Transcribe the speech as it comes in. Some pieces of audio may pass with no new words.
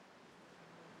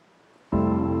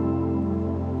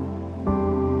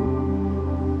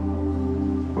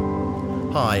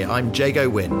Hi, I'm Jago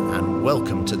Wynn, and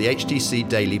welcome to the HTC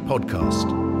Daily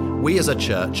podcast. We as a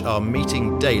church are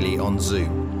meeting daily on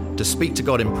Zoom to speak to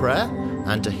God in prayer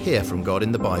and to hear from God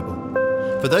in the Bible.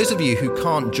 For those of you who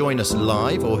can't join us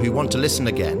live or who want to listen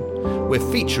again,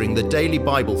 we're featuring the daily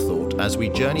Bible thought as we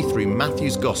journey through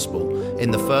Matthew's Gospel in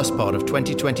the first part of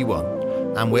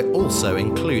 2021, and we're also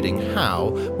including how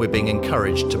we're being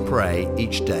encouraged to pray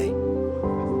each day.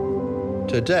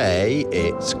 Today,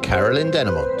 it's Carolyn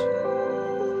Dennemont.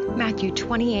 Matthew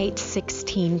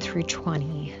 28:16 through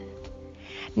 20.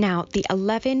 Now the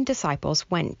 11 disciples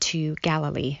went to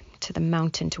Galilee, to the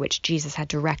mountain to which Jesus had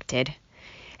directed,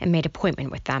 and made appointment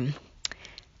with them.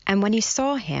 And when he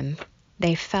saw him,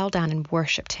 they fell down and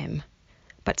worshipped him,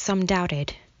 but some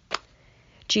doubted.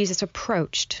 Jesus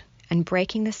approached, and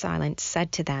breaking the silence,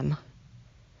 said to them,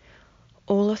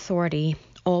 "All authority,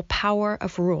 all power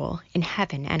of rule in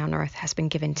heaven and on earth has been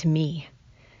given to me.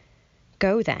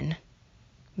 Go then,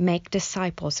 make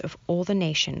disciples of all the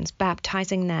nations,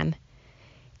 baptizing them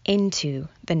into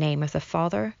the name of the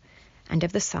Father and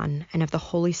of the Son and of the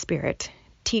Holy Spirit,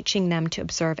 teaching them to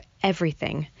observe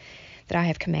everything that I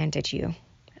have commanded you.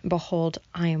 Behold,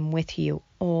 I am with you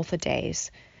all the days,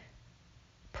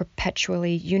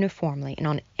 perpetually, uniformly, and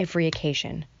on every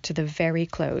occasion, to the very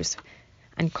close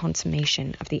and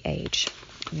consummation of the age."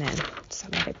 Amen. So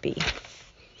let it be.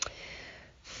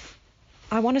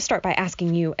 I want to start by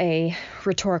asking you a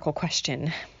rhetorical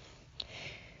question.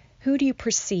 Who do you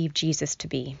perceive Jesus to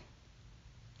be?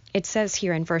 It says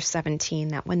here in verse 17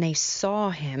 that when they saw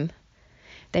him,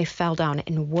 they fell down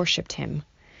and worshipped him,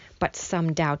 but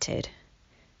some doubted.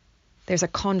 There's a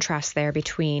contrast there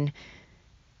between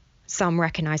some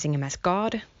recognizing him as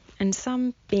God and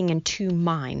some being in two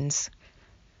minds.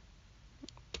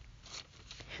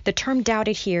 The term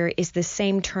doubted here is the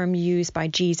same term used by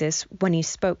Jesus when he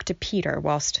spoke to Peter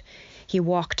whilst he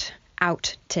walked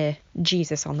out to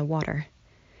Jesus on the water.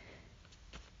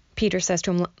 Peter says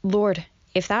to him, "Lord,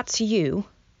 if that's you,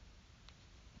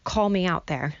 call me out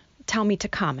there. Tell me to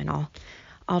come and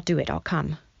I'll do it. I'll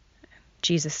come."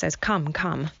 Jesus says, "Come,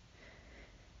 come."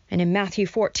 And in Matthew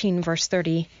 14, verse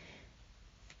 30,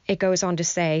 it goes on to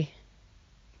say,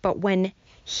 "But when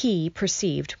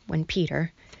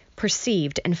Peter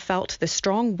perceived and felt the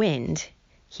strong wind,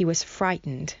 he was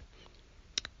frightened.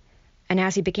 And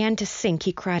as he began to sink,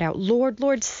 he cried out, 'Lord,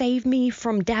 Lord, save me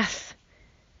from death.'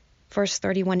 Verse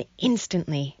 31,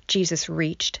 instantly Jesus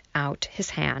reached out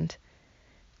his hand,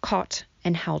 caught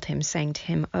and held him, saying to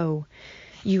him, 'Oh,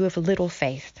 you of little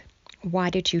faith,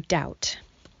 why did you doubt?'"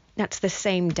 That's the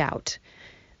same doubt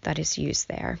that is used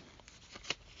there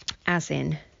as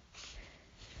in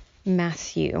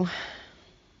Matthew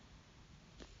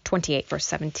 28, verse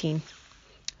 17.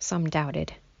 Some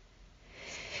doubted.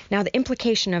 Now, the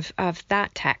implication of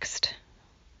that text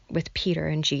with Peter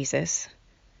and Jesus,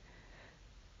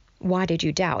 "Why did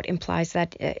you doubt?" implies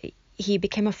that he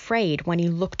became afraid when he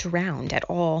looked around at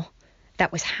all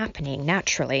that was happening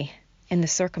naturally in the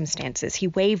circumstances. He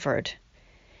wavered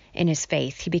in his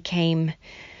faith. He became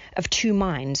of two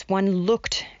minds. One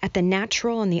looked at the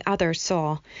natural and the other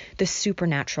saw the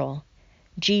supernatural.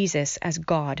 Jesus as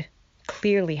God,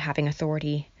 clearly having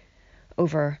authority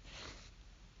over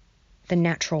the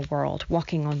natural world,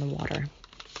 walking on the water.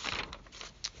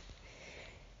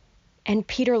 And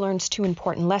Peter learns two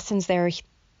important lessons there,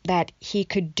 that he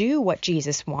could do what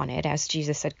Jesus wanted, as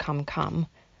Jesus said, "Come, come,"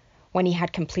 when he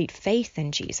had complete faith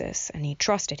in Jesus and he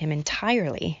trusted him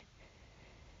entirely.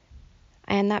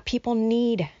 And that people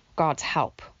need God's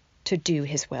help to do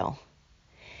his will.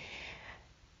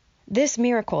 This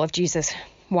miracle of Jesus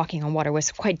walking on water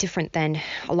was quite different than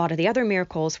a lot of the other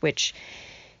miracles which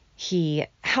he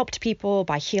helped people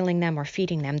by healing them or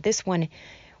feeding them. This one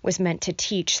was meant to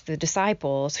teach the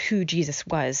disciples who Jesus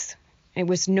was. It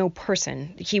was no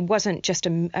person. He wasn't just a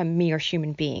mere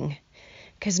human being,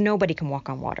 because nobody can walk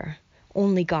on water.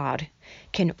 Only God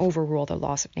can overrule the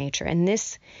laws of nature. And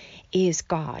this is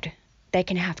God. They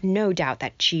can have no doubt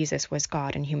that Jesus was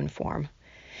God in human form.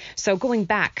 So going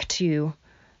back to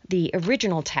the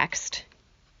original text,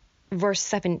 verse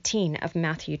 17 of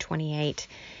Matthew 28,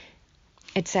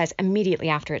 it says, immediately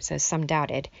after it says some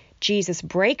doubted, Jesus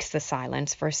breaks the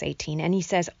silence, verse 18, and he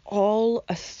says, "All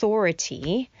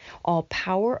authority, all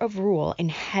power of rule in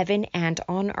heaven and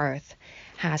on earth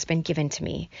has been given to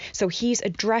me." So he's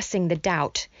addressing the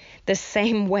doubt the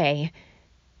same way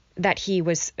that he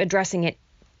was addressing it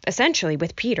essentially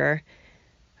with Peter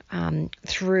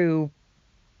through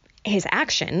his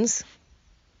actions,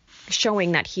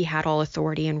 showing that he had all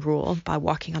authority and rule by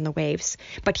walking on the waves.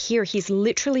 But here he's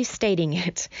literally stating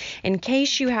it. In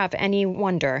case you have any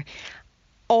wonder,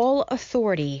 all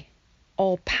authority,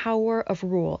 all power of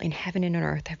rule in heaven and on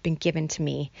earth have been given to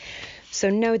me. So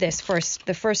know this first.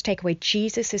 The first takeaway,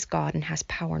 Jesus is God and has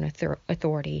power and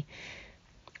authority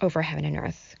over heaven and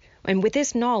earth. And with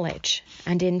this knowledge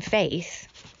and in faith,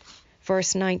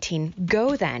 verse 19,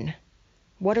 go then.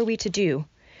 What are we to do?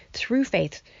 Through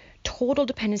faith, total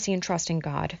dependency and trust in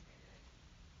God,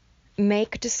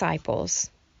 make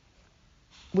disciples,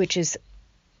 which is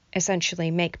essentially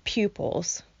make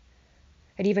pupils.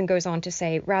 It even goes on to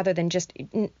say, rather than just,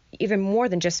 even more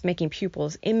than just making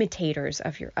pupils, imitators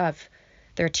of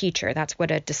their teacher. That's what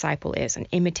a disciple is, an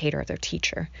imitator of their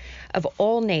teacher, of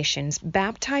all nations,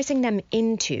 baptizing them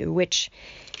into, which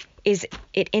is,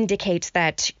 it indicates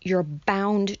that you're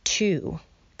bound to.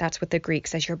 That's what the Greek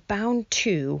says. You're bound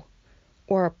to,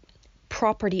 or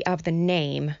property of the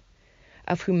name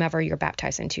of whomever you're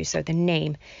baptized into. So the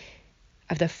name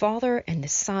of the Father and the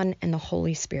Son and the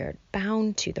Holy Spirit,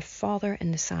 bound to the Father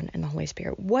and the Son and the Holy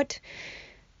Spirit. What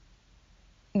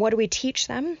do we teach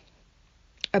them?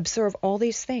 Observe all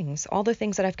these things, all the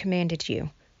things that I've commanded you.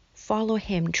 Follow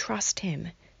him, trust him.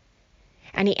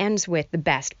 And he ends with the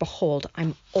best, behold,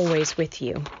 I'm always with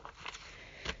you.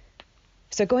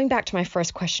 So going back to my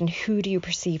first question, who do you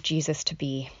perceive Jesus to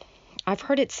be? I've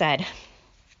heard it said,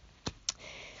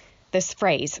 this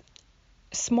phrase,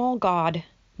 small God,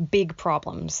 big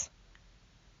problems.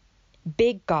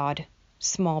 Big God,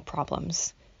 small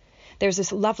problems. There's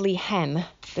this lovely hymn,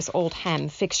 this old hymn,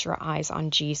 Fix Your Eyes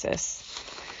on Jesus.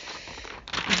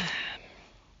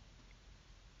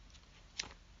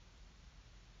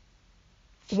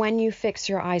 When you fix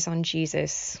your eyes on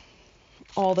Jesus,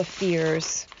 all the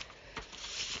fears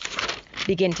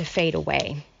begin to fade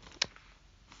away.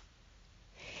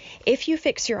 If you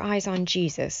fix your eyes on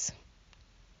Jesus,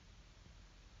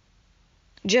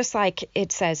 just like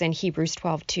it says in Hebrews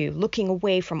 12:2, looking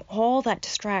away from all that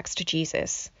distracts to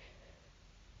Jesus,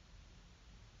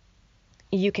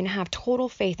 you can have total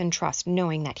faith and trust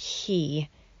knowing that he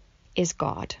is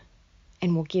God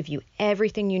and will give you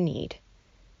everything you need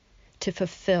to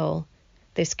fulfill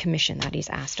this commission that he's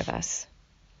asked of us.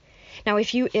 Now,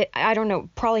 I don't know,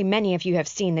 probably many of you have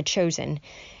seen The Chosen,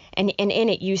 and in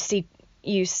it you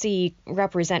see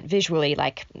represent visually,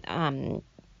 like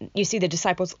you see the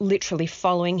disciples literally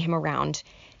following him around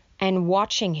and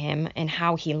watching him and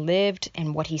how he lived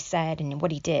and what he said and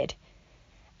what he did.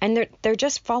 And they're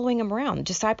just following him around.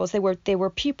 Disciples, they were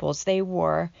pupils. They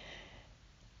were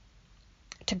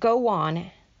to go on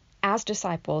as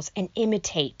disciples and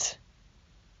imitate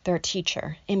their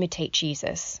teacher, imitate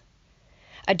Jesus.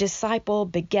 A disciple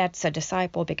begets a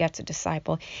disciple, begets a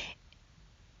disciple.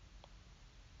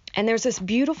 And there's this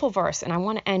beautiful verse, and I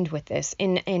want to end with this,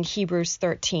 in Hebrews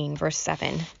 13, verse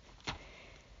 7.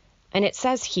 And it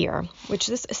says here, which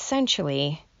this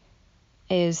essentially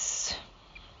is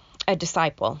a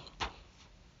disciple,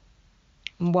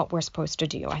 what we're supposed to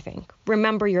do, I think.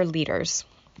 Remember your leaders.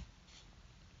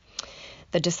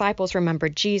 The disciples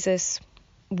remembered Jesus.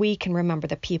 We can remember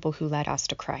the people who led us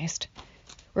to Christ.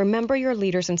 Remember your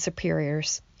leaders and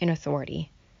superiors in authority,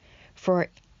 for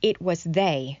it was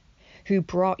they who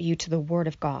brought you to the word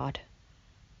of God.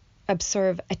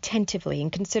 Observe attentively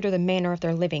and consider the manner of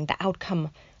their living, the outcome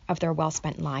of their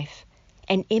well-spent life,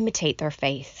 and imitate their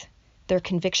faith, their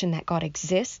conviction that God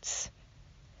exists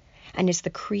and is the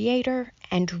creator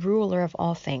and ruler of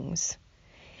all things,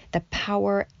 the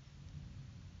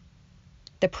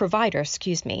provider,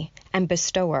 and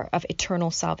bestower of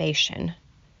eternal salvation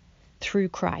through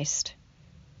Christ,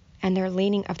 and their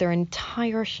leaning of their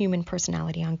entire human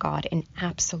personality on God in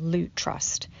absolute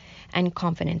trust and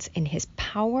confidence in his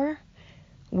power,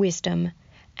 wisdom,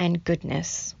 and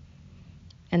goodness.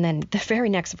 And then the very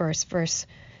next verse, verse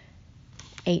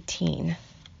 8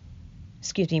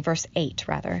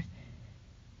 rather.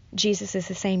 Jesus is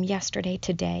the same yesterday,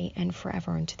 today, and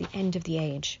forever, and to the end of the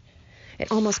age.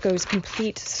 It almost goes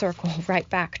complete circle right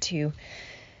back to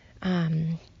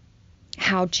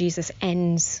how Jesus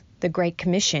ends the Great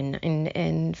Commission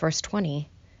in verse 20.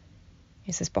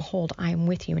 He says, behold, I am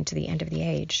with you unto the end of the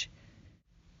age.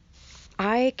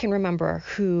 I can remember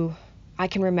who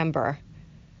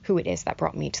it is that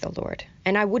brought me to the Lord.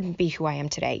 And I wouldn't be who I am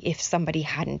today if somebody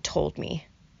hadn't told me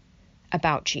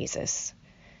about Jesus.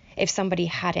 If somebody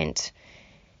hadn't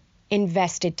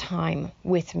invested time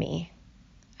with me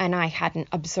and I hadn't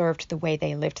observed the way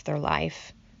they lived their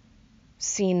life,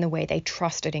 seen the way they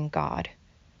trusted in God.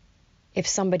 If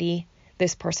somebody,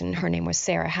 this person, her name was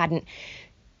Sarah, hadn't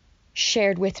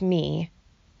shared with me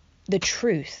the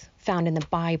truth found in the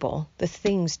Bible, the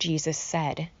things Jesus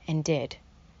said and did.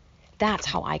 That's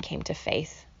how I came to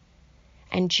faith.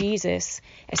 And Jesus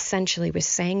essentially was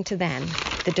saying to them,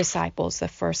 the disciples, the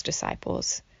first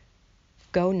disciples,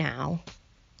 Go now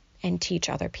and teach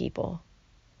other people.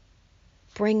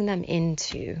 Bring them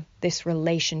into this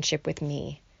relationship with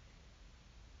me.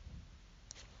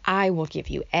 I will give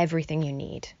you everything you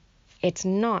need. It's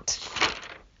not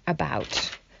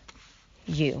about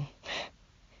you.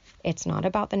 It's not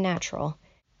about the natural.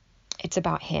 It's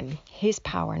about him, his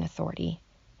power and authority,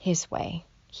 his way.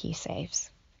 He saves.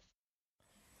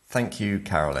 Thank you,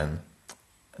 Carolyn.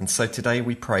 And so today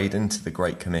we prayed into the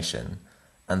Great Commission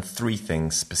and 3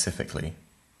 things specifically.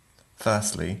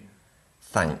 Firstly,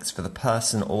 thanks for the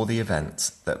person or the events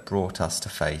that brought us to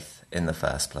faith in the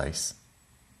first place.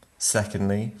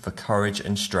 Secondly, for courage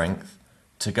and strength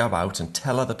to go out and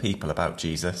tell other people about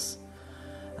Jesus.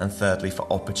 And thirdly,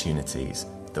 for opportunities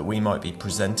that we might be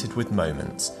presented with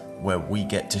moments where we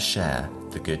get to share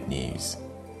the good news.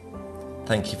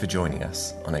 Thank you for joining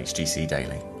us on HTC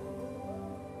Daily.